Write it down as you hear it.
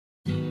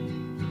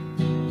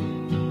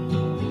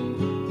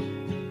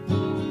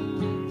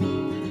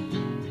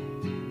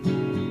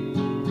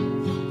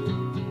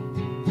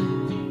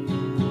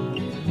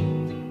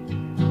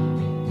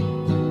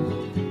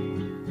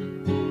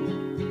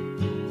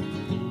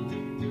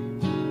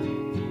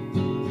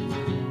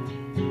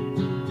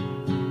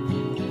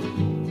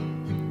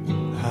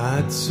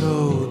I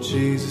told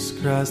Jesus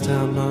Christ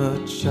how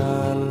much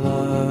I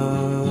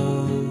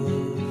love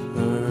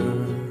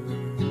her.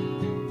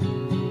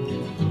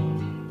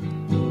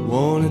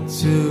 Wanted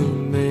to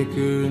make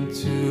her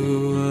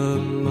into a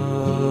mother.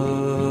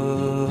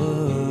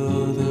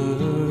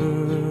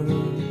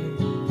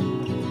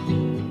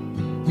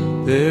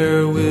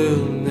 There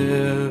will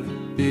never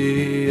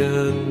be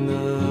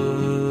another.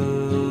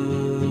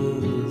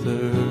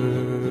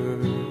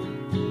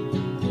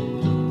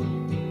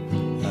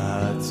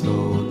 I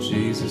told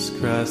Jesus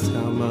Christ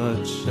how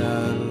much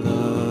I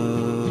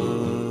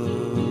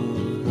love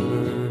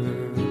her.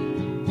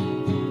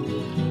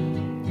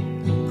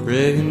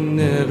 Pray he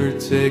never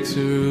takes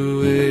her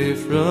away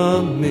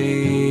from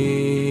me.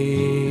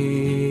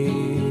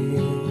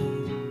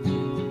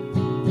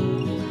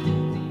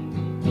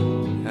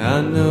 I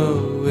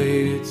know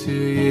 82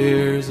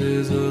 years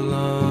is a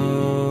long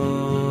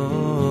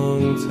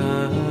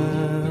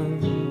time.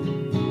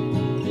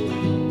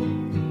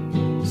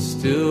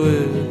 Still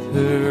with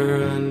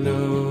her, I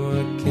know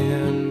I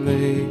can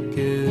make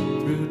it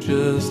through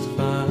just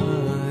fine.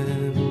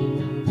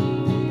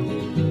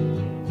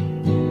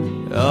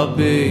 I'll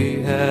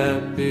be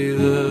happy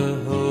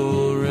the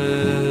whole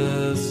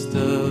rest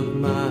of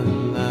my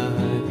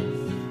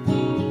life.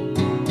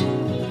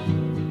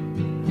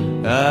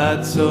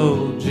 I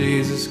told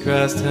Jesus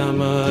Christ how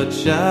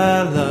much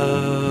I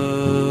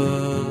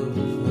love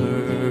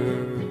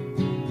her.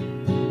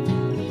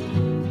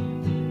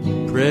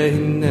 Pray he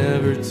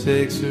never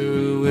takes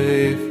her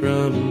away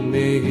from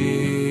me.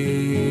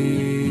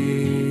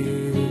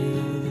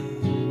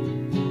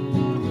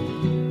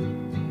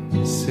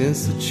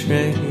 Since the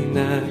train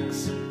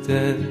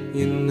accident,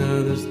 you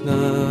know there's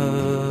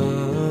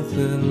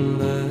nothing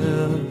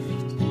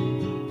left.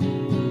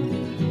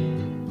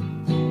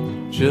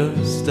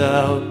 Just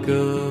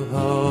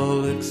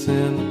alcoholics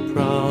and the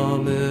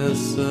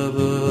promise of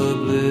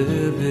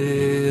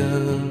oblivion.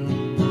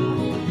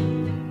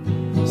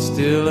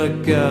 Still I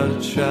gotta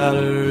try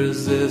to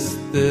resist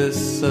this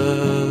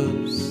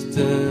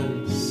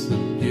substance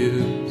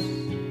abuse.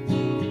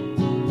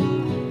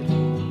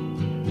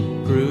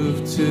 Prove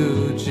to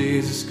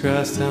Jesus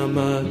Christ how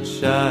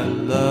much I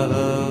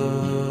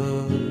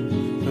love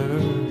her.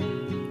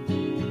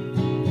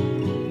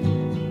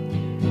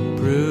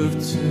 Prove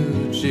to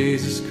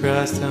Jesus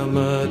Christ how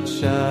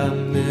much I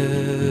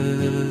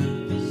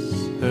miss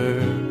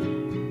her.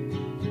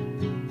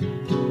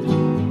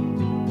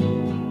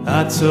 I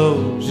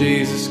told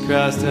Jesus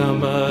Christ how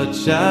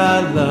much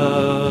I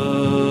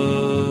love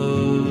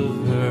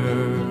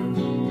her.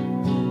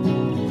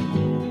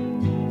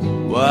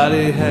 Why'd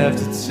he have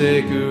to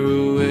take her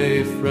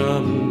away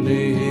from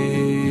me?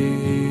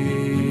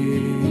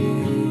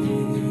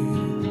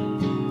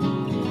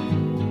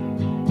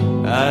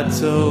 I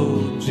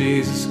told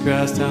Jesus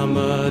Christ how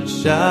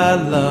much I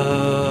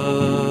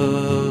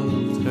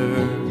loved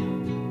her.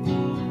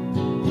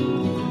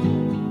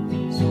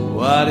 So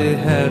why'd he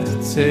have to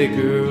take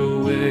her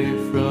away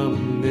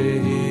from me?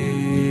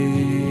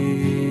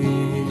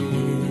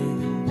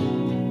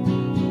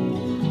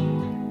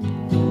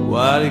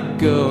 Why'd he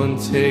go and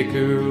take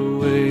her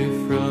away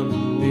from me?